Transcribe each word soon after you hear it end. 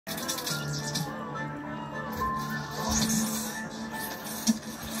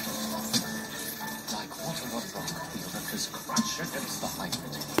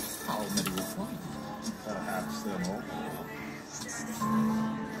is then all.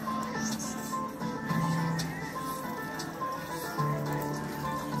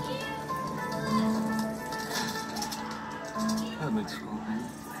 Hermit's Robin.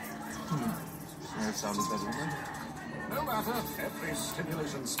 That sounded better than that. No matter, every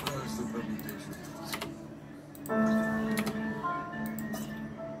stimulation spurs the fermentation.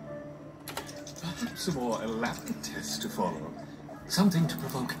 Perhaps a more elaborate test to follow. Something to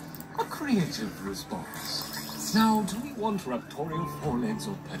provoke a creative response. Now, do we want raptorial forelegs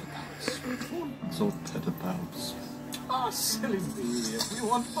or pedipalps? Forelegs or pedipalps? Ah, silly me. If we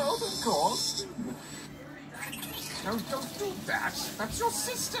want both, of course. No, don't do that. That's your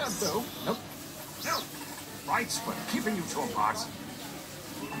sister, though. Nope. No. Right, we're keeping you two apart.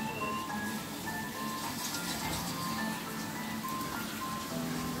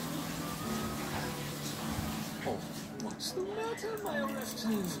 Oh, what's the matter, my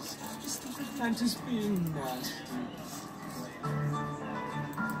Orestes? Just the plant is being nasty.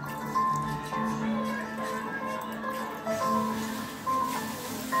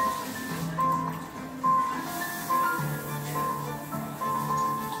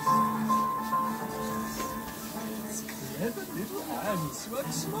 Clever little hands. Work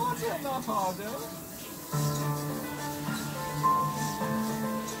smarter, not harder.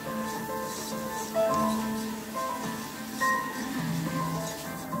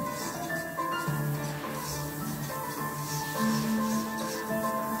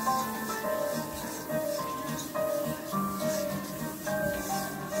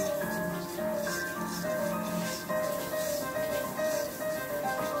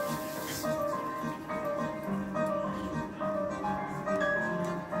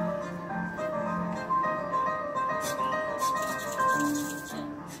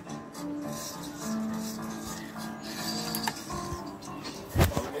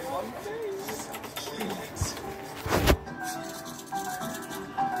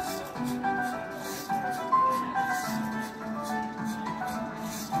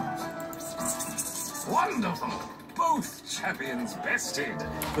 Wonderful! Both champions bested.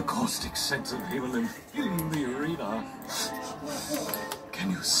 The caustic scent of Himalayan filling the arena.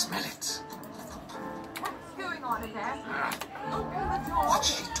 Can you smell it? What's going on in there? Open the door. What's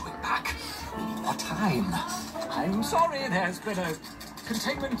she doing back? What time? I'm sorry, there's been a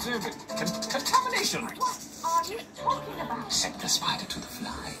containment contamination. What are you talking about? Send the spider to the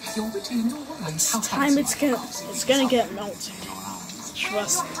fly. You're within all right. It's time it's gonna get melted.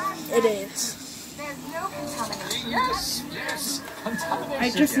 Trust me, it is. There's no contamination. Yes, yes. Contamination. I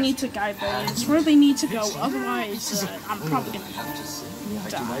just need to guide them. It's where they need to go, otherwise I'm probably gonna I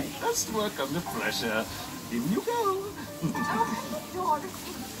do die. my best work under pressure. In you go. Open the door this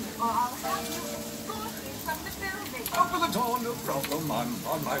instant, or I'll have you escorted from the building. Open the door, no problem. I'm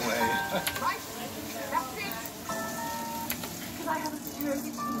on my way. Right? That's it. Could I have a security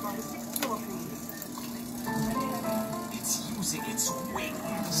team on the 6th floor, please? It's using its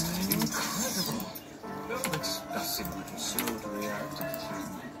wings. Incredible. Though it does seem a little slow to react.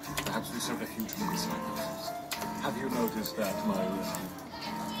 Perhaps we serve a huge motorcycles. Have you noticed that, my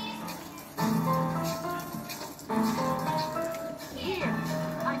Here,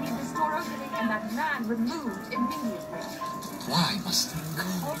 I need the store opening and that man removed immediately. Why must the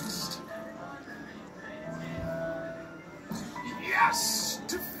cost? Yes!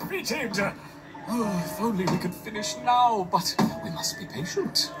 Defeated! Oh, if only we could finish now, but we must be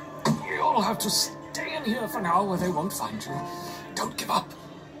patient. You'll have to stay in here for now where they won't find you. Don't give up.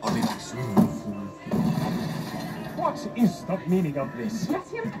 I'll be back soon. What is the meaning of this? Get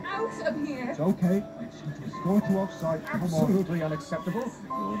him out of here! It's okay. I just need to escort you offside. Absolutely unacceptable.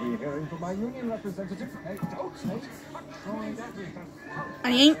 You'll be hearing from my union representative. Hey, don't say.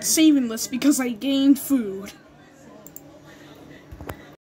 I ain't saving this because I gained food.